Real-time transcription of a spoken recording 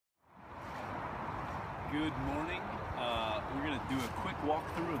Good morning. We're going to do a quick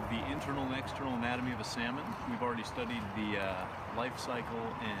walkthrough of the internal and external anatomy of a salmon. We've already studied the life cycle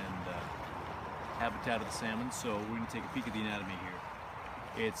and habitat of the salmon, so we're going to take a peek at the anatomy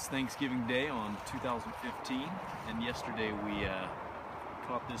here. It's Thanksgiving Day on 2015, and yesterday we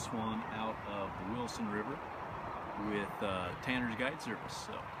caught this one out of the Wilson River with Tanner's Guide Service.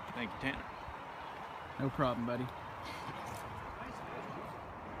 So, thank you, Tanner. No problem, buddy.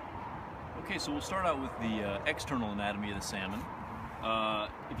 Okay, so we'll start out with the external anatomy of the salmon.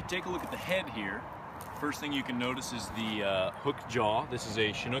 If you take a look at the head here, first thing you can notice is the hooked jaw. This is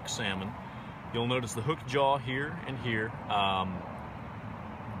a chinook salmon. You'll notice the hooked jaw here and here.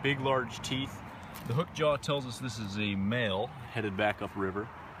 Big, large teeth. The hooked jaw tells us this is a male headed back upriver.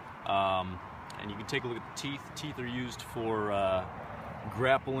 And you can take a look at the teeth. Teeth are used for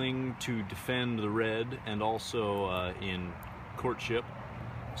grappling to defend the red and also in courtship.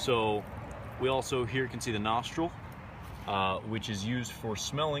 So we also here can see the nostril, which is used for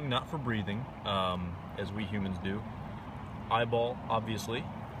smelling, not for breathing, as we humans do. Eyeball, obviously.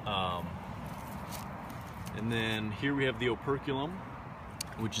 And then here we have the operculum,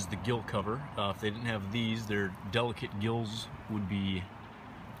 which is the gill cover. If they didn't have these, their delicate gills would be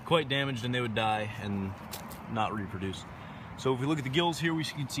quite damaged and they would die and not reproduce. So if we look at the gills here, we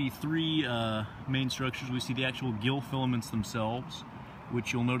can see three main structures. We see the actual gill filaments themselves,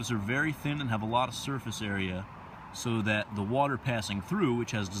 which you'll notice are very thin and have a lot of surface area, so that the water passing through,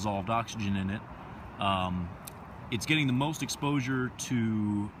 which has dissolved oxygen in it, it's getting the most exposure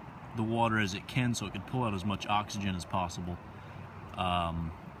to the water as it can, so it can pull out as much oxygen as possible.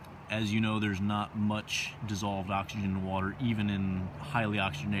 As you know, there's not much dissolved oxygen in water, even in highly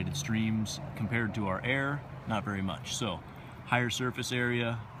oxygenated streams. Compared to our air, not very much. So higher surface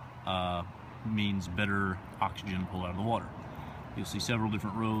area means better oxygen pull out of the water. You'll see several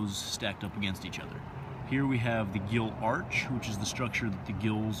different rows stacked up against each other. Here we have the gill arch, which is the structure that the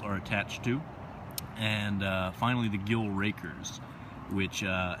gills are attached to. And finally the gill rakers, which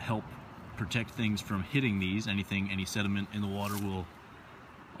help protect things from hitting these. Any sediment in the water will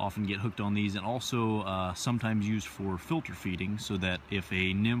often get hooked on these, and also sometimes used for filter feeding, so that if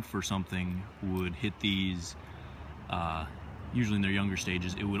a nymph or something would hit these, usually in their younger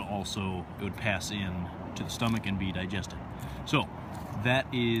stages, it would pass in to the stomach and be digested. So that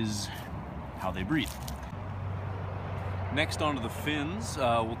is how they breathe. Next, onto the fins.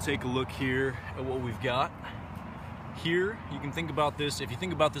 We'll take a look here at what we've got. Here, you can think about this, if you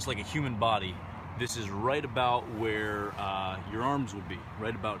think about this like a human body, this is right about where your arms would be,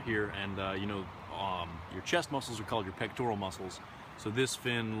 right about here, and your chest muscles are called your pectoral muscles. So this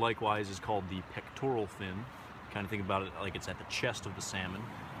fin, likewise, is called the pectoral fin. Kind of think about it like it's at the chest of the salmon.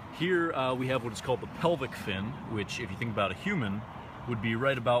 Here we have what is called the pelvic fin, which, if you think about a human, would be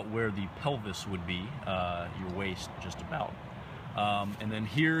right about where the pelvis would be, your waist just about. And then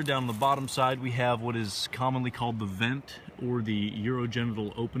here down the bottom side we have what is commonly called the vent, or the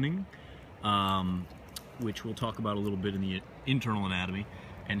urogenital opening, which we'll talk about a little bit in the internal anatomy.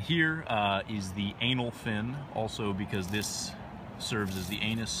 And here is the anal fin, also because this serves as the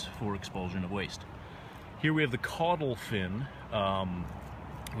anus for expulsion of waste. Here we have the caudal fin,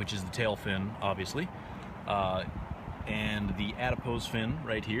 which is the tail fin, obviously, and the adipose fin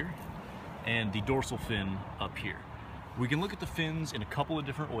right here, and the dorsal fin up here. We can look at the fins in a couple of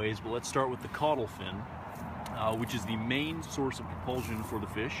different ways, but let's start with the caudal fin, which is the main source of propulsion for the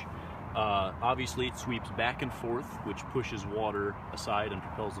fish. Obviously, it sweeps back and forth, which pushes water aside and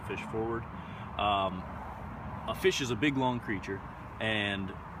propels the fish forward. A fish is a big, long creature,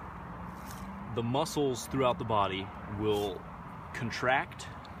 and the muscles throughout the body will contract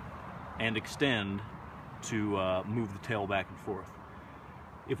and extend to move the tail back and forth.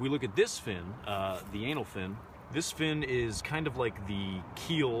 If we look at this fin, the anal fin, this fin is kind of like the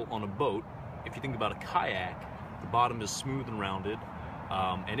keel on a boat. If you think about a kayak, the bottom is smooth and rounded,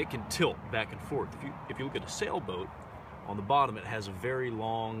 and it can tilt back and forth. If you look at a sailboat, on the bottom it has a very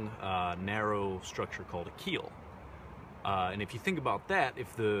long, narrow structure called a keel. And if you think about that,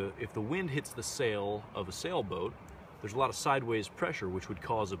 if the wind hits the sail of a sailboat, there's a lot of sideways pressure, which would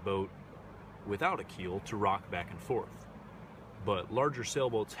cause a boat without a keel to rock back and forth. But larger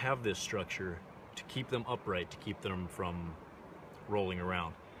sailboats have this structure to keep them upright, to keep them from rolling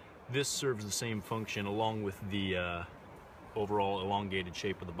around. This serves the same function, along with the overall elongated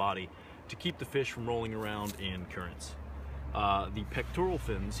shape of the body, to keep the fish from rolling around in currents. The pectoral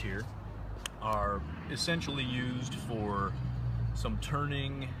fins here are essentially used for some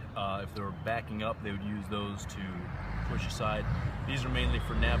turning. If they were backing up, they would use those to push aside. These are mainly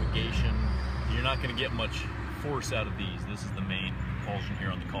for navigation. You're not going to get much force out of these. This is the main propulsion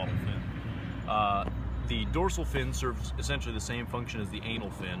here on the caudal fin. the dorsal fin serves essentially the same function as the anal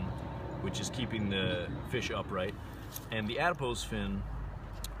fin, which is keeping the fish upright. And the adipose fin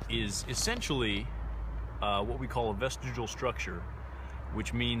is essentially what we call a vestigial structure,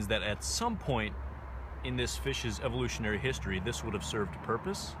 which means that at some point in this fish's evolutionary history, this would have served a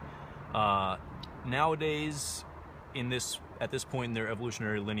purpose. Nowadays, at this point in their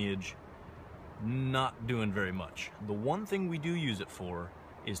evolutionary lineage, not doing very much. The one thing we do use it for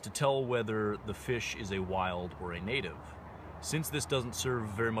is to tell whether the fish is a wild or a native. Since this doesn't serve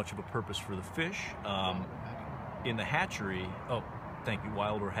very much of a purpose for the fish, in the hatchery, oh, thank you,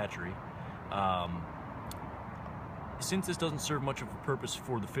 wild or hatchery, since this doesn't serve much of a purpose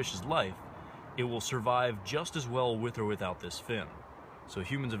for the fish's life, it will survive just as well with or without this fin. So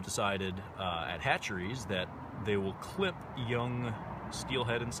humans have decided at hatcheries that they will clip young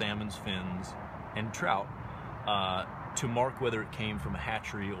steelhead and salmon's fins and trout to mark whether it came from a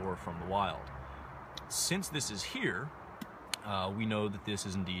hatchery or from the wild. Since this is here, we know that this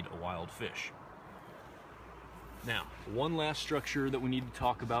is indeed a wild fish. Now, one last structure that we need to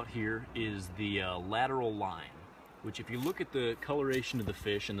talk about here is the lateral line, which if you look at the coloration of the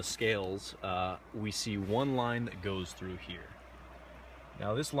fish and the scales, we see one line that goes through here.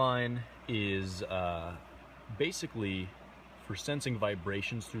 Now this line is basically for sensing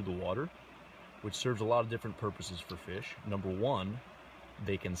vibrations through the water, which serves a lot of different purposes for fish. Number one,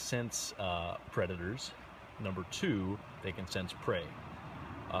 they can sense predators. Number two, they can sense prey.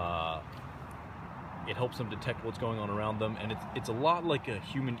 It helps them detect what's going on around them, and it's a lot like a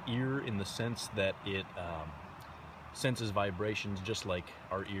human ear in the sense that it senses vibrations just like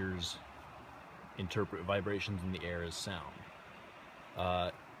our ears interpret vibrations in the air as sound.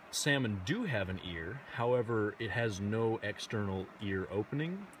 Salmon do have an ear, however, it has no external ear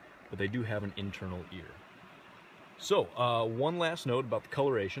opening, but they do have an internal ear. So, one last note about the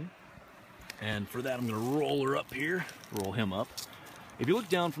coloration, and for that I'm going to roll her up here, roll him up. If you look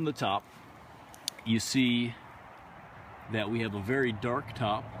down from the top, you see that we have a very dark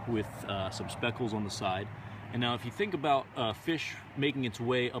top with some speckles on the side. And now if you think about fish making its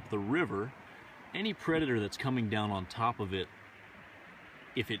way up the river, any predator that's coming down on top of it,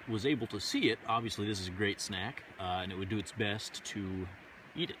 if it was able to see it, obviously this is a great snack, and it would do its best to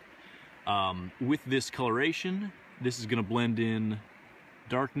eat it. With this coloration, this is going to blend in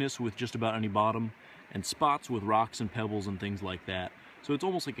darkness with just about any bottom, and spots with rocks and pebbles and things like that. So it's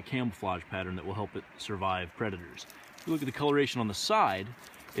almost like a camouflage pattern that will help it survive predators. If you look at the coloration on the side,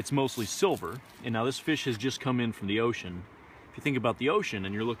 it's mostly silver, and now this fish has just come in from the ocean. If you think about the ocean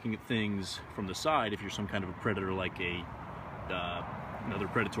and you're looking at things from the side, if you're some kind of a predator like another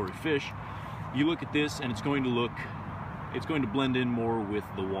predatory fish, you look at this and it's going to blend in more with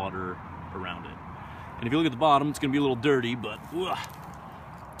the water around it. And if you look at the bottom, it's going to be a little dirty, but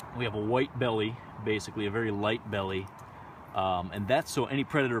we have a white belly, basically a very light belly, and that's so any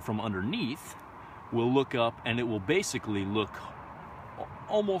predator from underneath will look up and it will basically look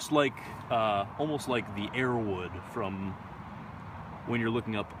almost like the air would from when you're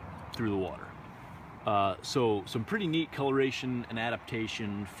looking up through the water. So some pretty neat coloration and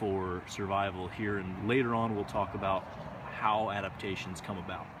adaptation for survival here, and later on we'll talk about how adaptations come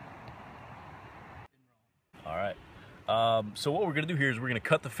about. Alright, so what we're going to do here is we're going to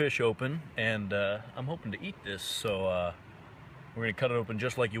cut the fish open, and I'm hoping to eat this, so we're going to cut it open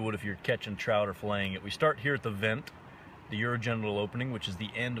just like you would if you're catching trout or filleting it. We start here at the vent, the urogenital opening, which is the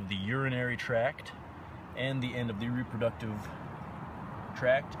end of the urinary tract and the end of the reproductive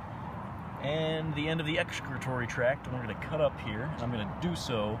tract and the end of the excretory tract, and we're going to cut up here, and I'm going to do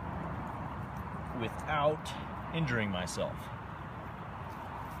so without injuring myself,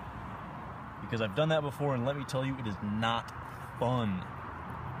 because I've done that before, and let me tell you, it is not fun.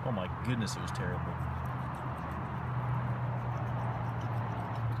 Oh my goodness, it was terrible.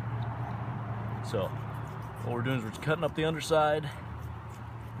 So what we're doing is we're just cutting up the underside.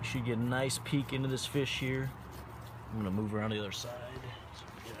 We should get a nice peek into this fish here. I'm going to move around the other side so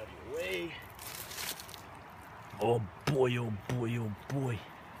we get out of your way. Oh boy, oh boy, oh boy.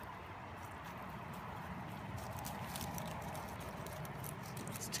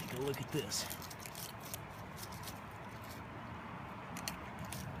 Let's take a look at this.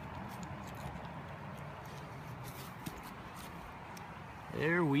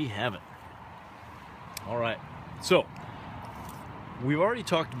 There we have it. All right, so we've already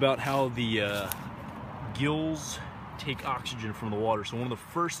talked about how the gills take oxygen from the water. So one of the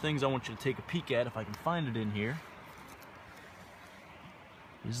first things I want you to take a peek at, if I can find it in here,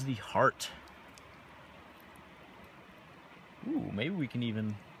 is the heart. Ooh, maybe we can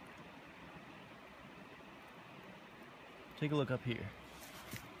even take a look up here.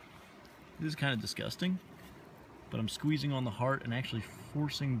 This is kind of disgusting, but I'm squeezing on the heart and actually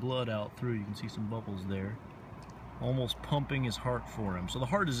forcing blood out through. You can see some bubbles there. Almost pumping his heart for him. So the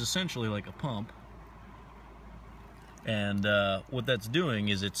heart is essentially like a pump. And what that's doing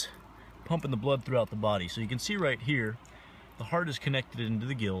is it's pumping the blood throughout the body. So you can see right here, the heart is connected into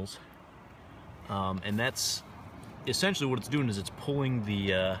the gills. And that's essentially what it's doing is it's pulling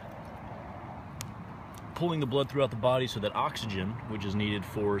the blood throughout the body so that oxygen, which is needed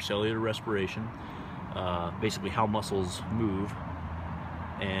for cellular respiration, basically how muscles move,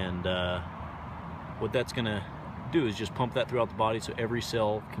 and what that's gonna do is just pump that throughout the body so every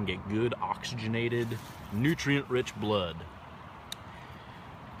cell can get good oxygenated, nutrient-rich blood.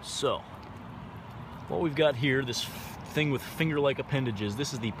 So what we've got here, this thing with finger-like appendages,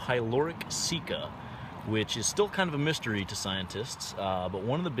 this is the pyloric ceca, which is still kind of a mystery to scientists, but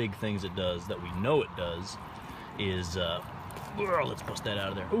one of the big things it does, that we know it does, is, let's bust that out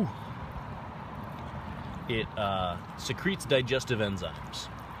of there. Ooh. It secretes digestive enzymes.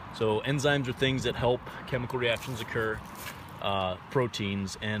 So enzymes are things that help chemical reactions occur,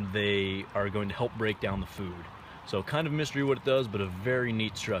 proteins, and they are going to help break down the food. So kind of mystery what it does, but a very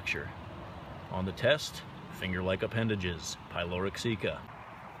neat structure. On the test, finger-like appendages, pyloric ceca.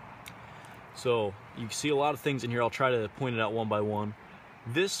 So you can see a lot of things in here. I'll try to point it out one by one.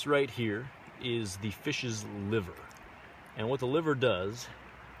 This right here is the fish's liver. And what the liver does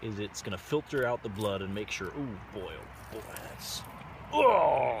is it's going to filter out the blood and make sure, ooh boy, oh boy, that's,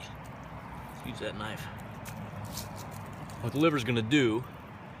 oh! Let's use that knife. What the liver's going to do,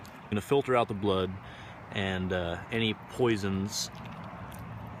 going to filter out the blood and any poisons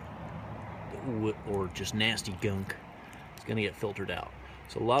or just nasty gunk is going to get filtered out.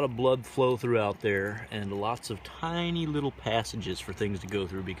 So a lot of blood flow throughout there and lots of tiny little passages for things to go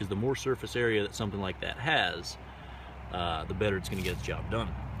through, because the more surface area that something like that has, the better it's going to get its job done.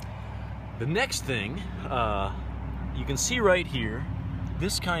 The next thing, you can see right here,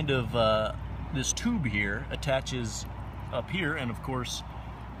 this kind of, this tube here attaches up here, and of course,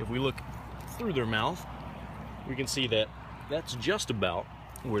 if we look through their mouth, we can see that that's just about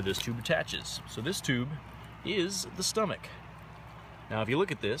where this tube attaches. So this tube is the stomach. Now if you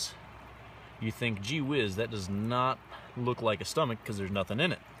look at this, you think, gee whiz, that does not look like a stomach because there's nothing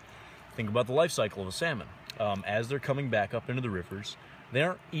in it. Think about the life cycle of a salmon. As they're coming back up into the rivers, they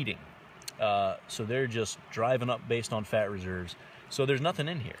aren't eating. So they're just driving up based on fat reserves. So there's nothing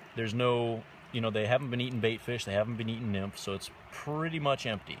in here. There's no, they haven't been eating bait fish, they haven't been eating nymph, so it's pretty much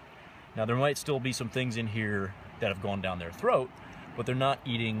empty. Now there might still be some things in here that have gone down their throat, but they're not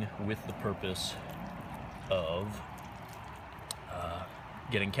eating with the purpose of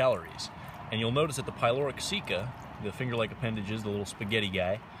getting calories. And you'll notice that the pyloric ceca, the finger-like appendages, the little spaghetti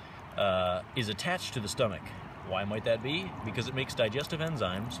guy, is attached to the stomach. Why might that be? Because it makes digestive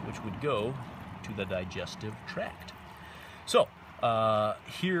enzymes, which would go to the digestive tract. So,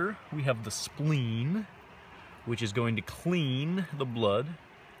 here we have the spleen, which is going to clean the blood,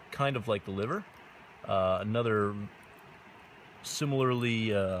 kind of like the liver. Another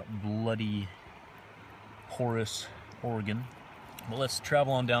similarly bloody, porous organ. But let's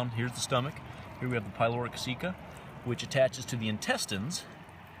travel on down. Here's the stomach. Here we have the pyloric ceca, which attaches to the intestines.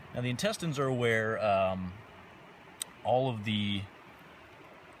 Now the intestines are where all of the...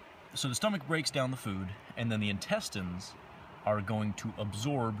 So the stomach breaks down the food, and then the intestines are going to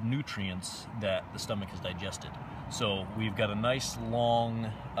absorb nutrients that the stomach has digested. So we've got a nice long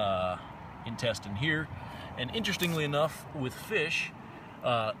intestine here. And interestingly enough, with fish,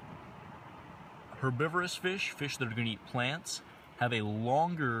 herbivorous fish that are going to eat plants, have a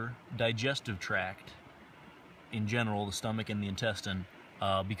longer digestive tract in general, the stomach and the intestine,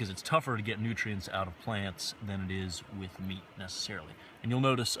 because it's tougher to get nutrients out of plants than it is with meat necessarily. And you'll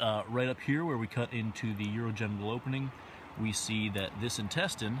notice right up here where we cut into the urogenital opening, we see that this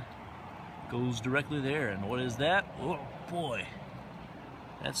intestine goes directly there. And what is that? Oh boy,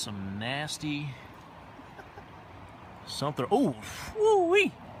 that's some nasty something. Oh,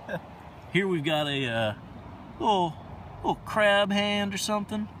 woo-wee. Here we've got a little crab hand or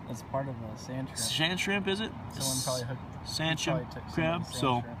something. That's part of a sand shrimp. Sand shrimp, is it? Someone probably hooked. Sand shrimp crab. Sand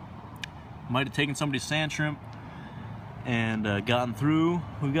So shrimp. might have taken somebody's sand shrimp and gotten through.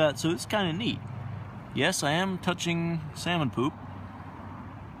 So it's kind of neat. Yes, I am touching salmon poop,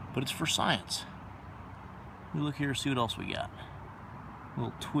 but it's for science. We look here, see what else we got. A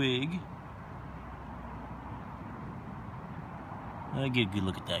little twig. Get a good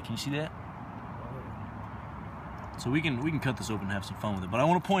look at that. Can you see that? So we can cut this open and have some fun with it. But I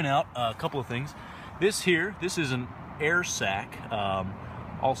want to point out a couple of things. This is an air sac,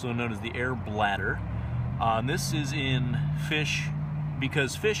 also known as the air bladder. This is in fish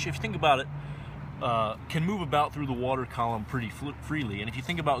because fish, if you think about it, can move about through the water column pretty freely. And if you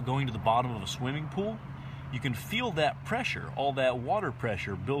think about going to the bottom of a swimming pool, you can feel that pressure, all that water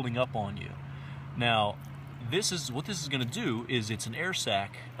pressure building up on you. Now, what this is going to do is it's an air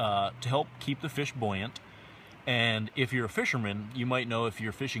sac to help keep the fish buoyant. And if you're a fisherman, you might know if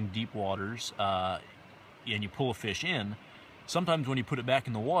you're fishing deep waters and you pull a fish in, sometimes when you put it back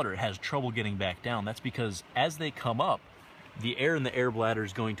in the water, it has trouble getting back down. That's because as they come up, the air in the air bladder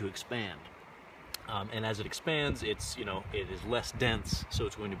is going to expand. And as it expands, it is less dense, so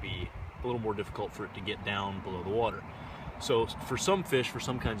it's going to be a little more difficult for it to get down below the water. So for some fish, for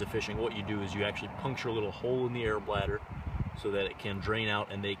some kinds of fishing, what you do is you actually puncture a little hole in the air bladder so that it can drain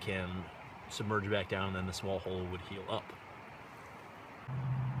out and they can submerge back down, and then the small hole would heal up.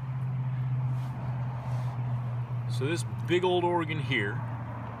 So this big old organ here,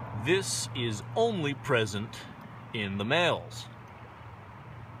 this is only present in the males.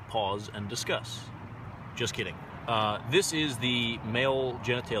 Pause and discuss. Just kidding. This is the male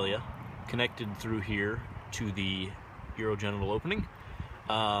genitalia connected through here to the urogenital opening,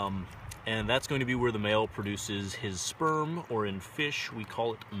 and that's going to be where the male produces his sperm, or in fish we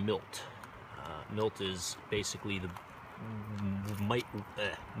call it milt. Milt is basically the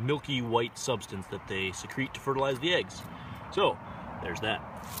milky white substance that they secrete to fertilize the eggs. So there's that.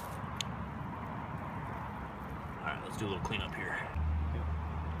 Alright, let's do a little cleanup here.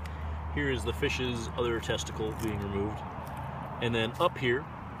 Here is the fish's other testicle being removed, and then up here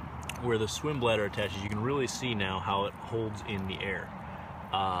where the swim bladder attaches, you can really see now how it holds in the air.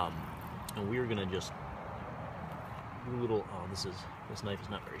 And we're gonna just do a little. Oh, this knife is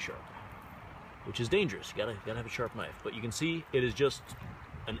not very sharp, which is dangerous. You gotta have a sharp knife. But you can see it is just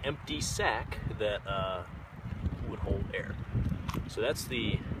an empty sac that would hold air. So that's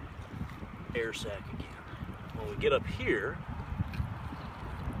the air sac again. When we get up here,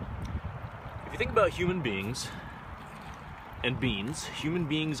 if you think about human beings and beans,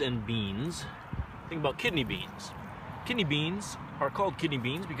 think about kidney beans. Kidney beans are called kidney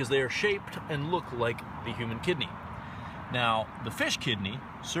beans because they are shaped and look like the human kidney. Now, the fish kidney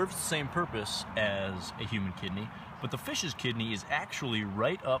serves the same purpose as a human kidney, but the fish's kidney is actually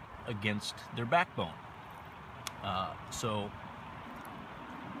right up against their backbone. So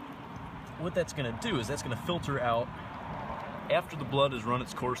what that's going to do is that's going to filter out, after the blood has run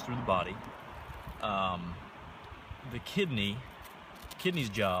its course through the body, the kidney's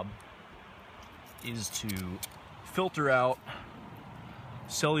job is to filter out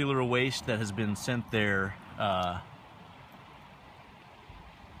cellular waste that has been sent there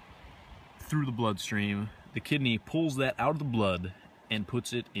through the bloodstream. The kidney pulls that out of the blood and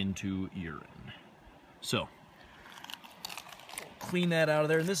puts it into urine. So, clean that out of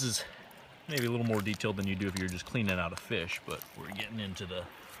there, and this is maybe a little more detailed than you do if you're just cleaning out a fish, but we're getting into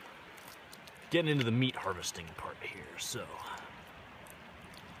the meat harvesting part here. So,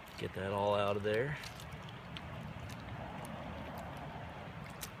 get that all out of there.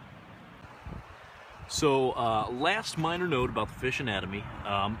 So, last minor note about the fish anatomy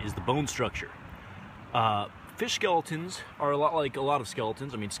is the bone structure. Fish skeletons are a lot like a lot of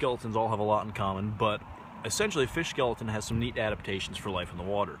skeletons. I mean, skeletons all have a lot in common, but essentially a fish skeleton has some neat adaptations for life in the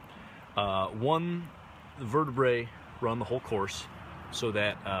water. One, the vertebrae run the whole course, so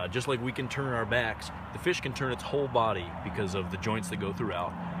that just like we can turn our backs, the fish can turn its whole body because of the joints that go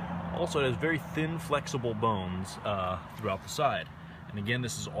throughout. Also, it has very thin, flexible bones throughout the side. And again,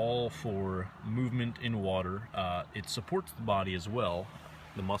 this is all for movement in water. It supports the body as well.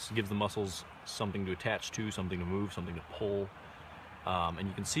 Gives the muscles something to attach to, something to move, something to pull. And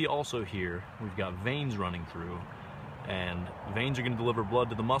you can see also here, we've got veins running through, and veins are going to deliver blood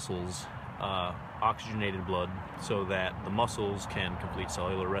to the muscles, oxygenated blood, so that the muscles can complete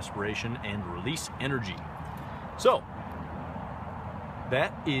cellular respiration and release energy. So,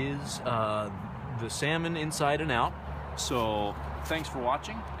 that is the salmon inside and out. So, thanks for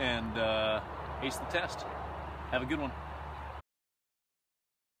watching, and ace the test. Have a good one.